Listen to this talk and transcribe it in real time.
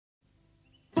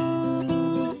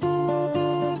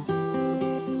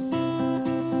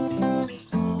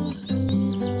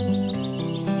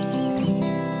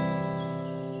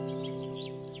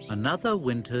Another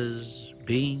winter's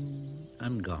been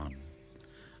and gone,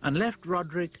 and left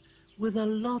Roderick with a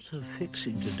lot of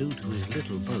fixing to do to his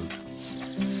little boat.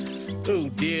 Oh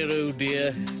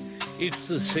dear, it's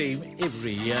the same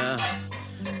every year.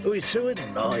 Oh, it's so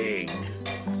annoying.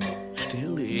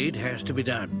 Still, it has to be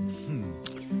done.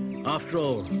 After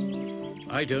all,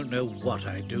 I don't know what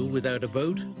I'd do without a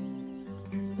boat.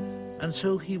 And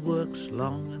so he works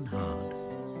long and hard.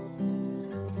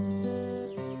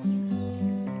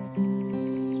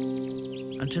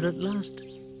 Until at last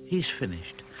he's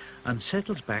finished and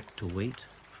settles back to wait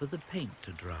for the paint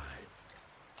to dry.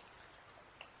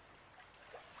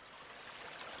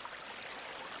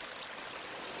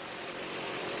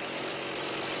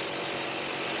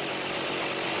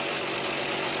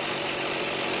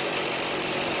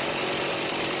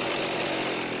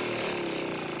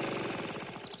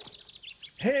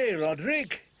 Hey,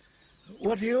 Roderick,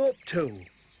 what are you up to?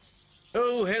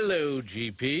 Oh, hello,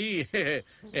 GP.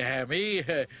 Hammy,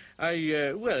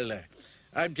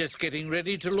 I'm just getting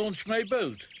ready to launch my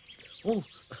boat. Oh,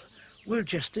 we're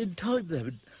just in time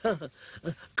then.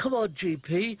 Come on,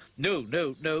 GP. No,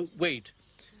 wait.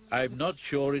 I'm not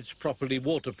sure it's properly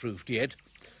waterproofed yet.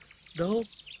 No?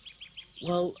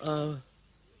 Well,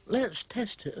 let's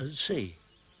test it and see.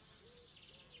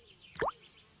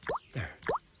 There.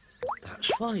 That's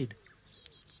fine.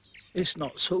 It's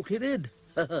not soaking in.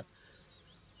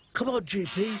 Come on,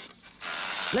 GP.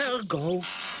 Let her go.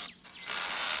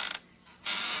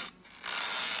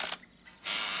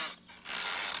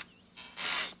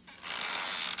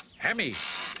 Hammy,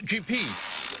 GP,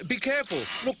 be careful.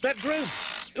 Look, that rope.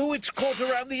 Oh, it's caught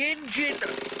around the engine.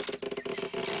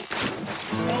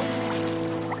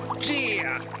 Oh,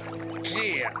 dear.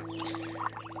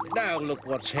 Now look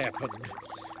what's happened.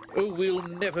 Oh, we'll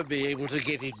never be able to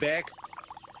get it back.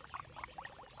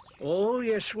 Oh,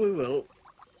 yes, we will.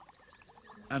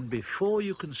 And before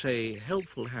you can say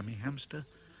helpful, Hammy Hamster,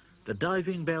 the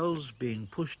diving bell's being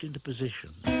pushed into position.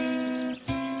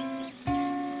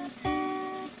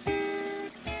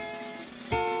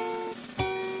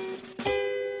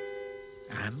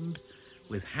 And,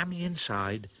 with Hammy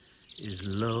inside, is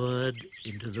lowered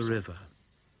into the river.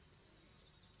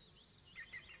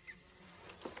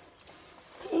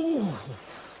 Oh,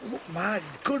 my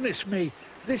goodness me,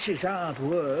 this is hard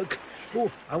work. Oh,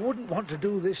 I wouldn't want to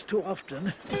do this too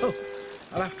often. Oh,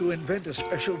 I'll have to invent a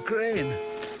special crane,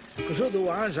 because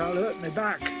otherwise I'll hurt my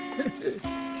back.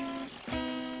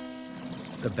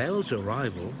 The bell's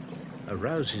arrival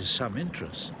arouses some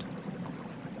interest.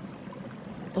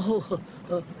 Oh,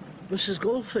 Mrs.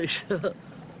 Goldfish,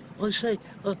 I say,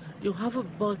 you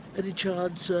haven't by any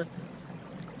chance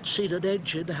seen an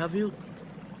engine, have you?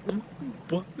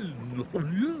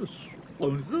 Yes, I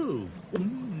have.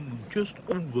 Just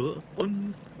over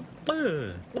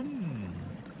there.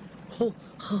 Oh,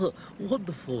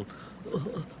 wonderful.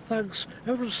 Thanks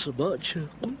ever so much.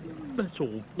 That's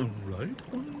all right.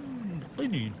 I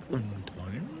need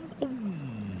time.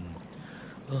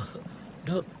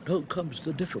 Now comes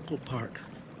the difficult part.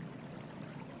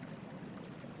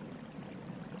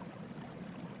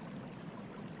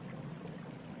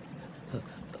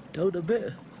 Down a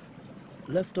bit.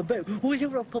 Left a bit. Oh,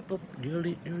 you're up.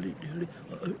 Nearly.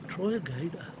 Try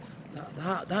again.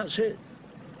 That's it.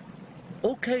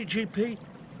 Okay, GP.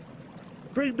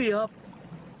 Bring me up.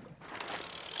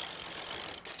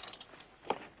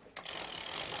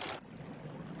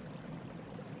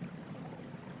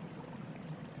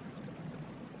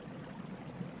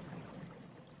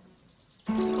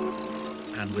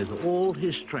 And with all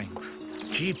his strength,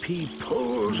 GP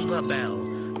pulls the bell,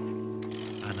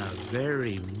 and a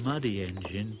very muddy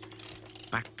engine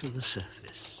back to the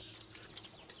surface.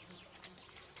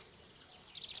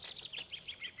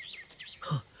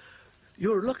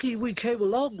 You're lucky we came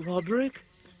along, Roderick.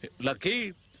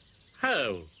 Lucky?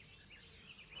 How?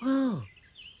 Well,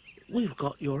 we've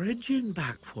got your engine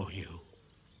back for you.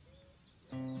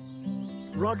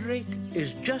 Roderick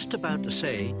is just about to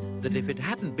say that if it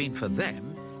hadn't been for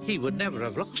them, he would never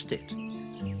have lost it.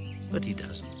 But he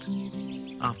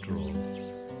doesn't. After all,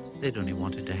 they'd only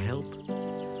wanted to help.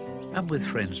 And with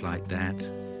friends like that,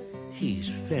 he's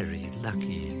very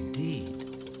lucky indeed.